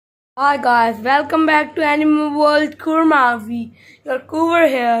Hi guys, welcome back to Animal World Kurmavi. Your Coover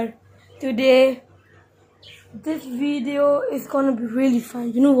here. Today, this video is gonna be really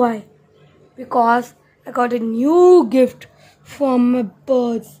fun. You know why? Because I got a new gift from my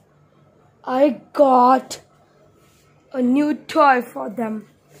birds. I got a new toy for them.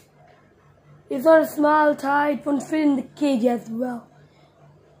 It's not a small toy, it won't fit in the cage as well.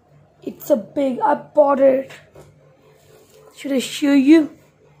 It's a big, I bought it. Should I show you?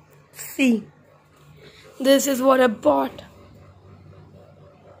 See. This is what I bought.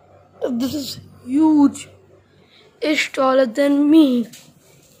 This is huge. It's taller than me.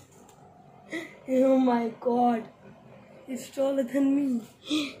 Oh my god. It's taller than me.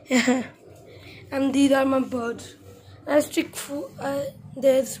 And these are my birds. I stick food.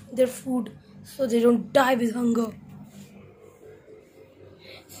 There's their food so they don't die with hunger.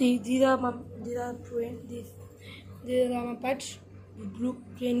 See, these are my pets. Blue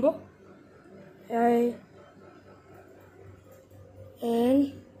rainbow. And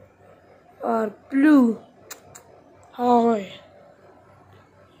are blue. Alright.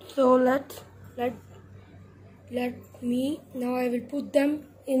 So let me now. I will put them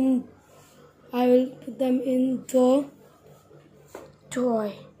in. I will put them in the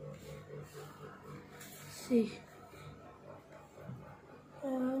toy. See.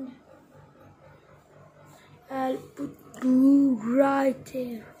 And I'll put blue right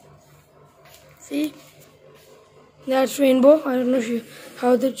there. See, that's rainbow. I don't know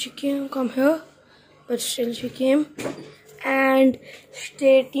how did she come here, but still she came. And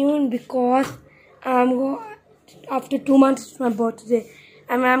stay tuned because after 2 months it's my birthday,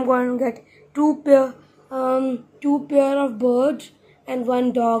 and I'm going to get two pair of birds and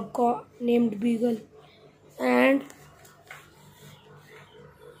one dog named Beagle. And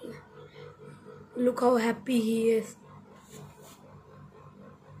look how happy he is.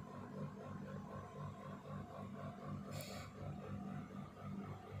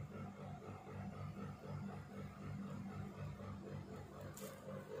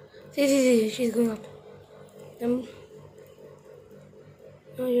 See, she's going up. You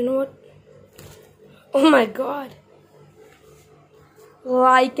know what? Oh my god.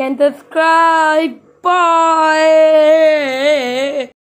 Like and subscribe. Bye.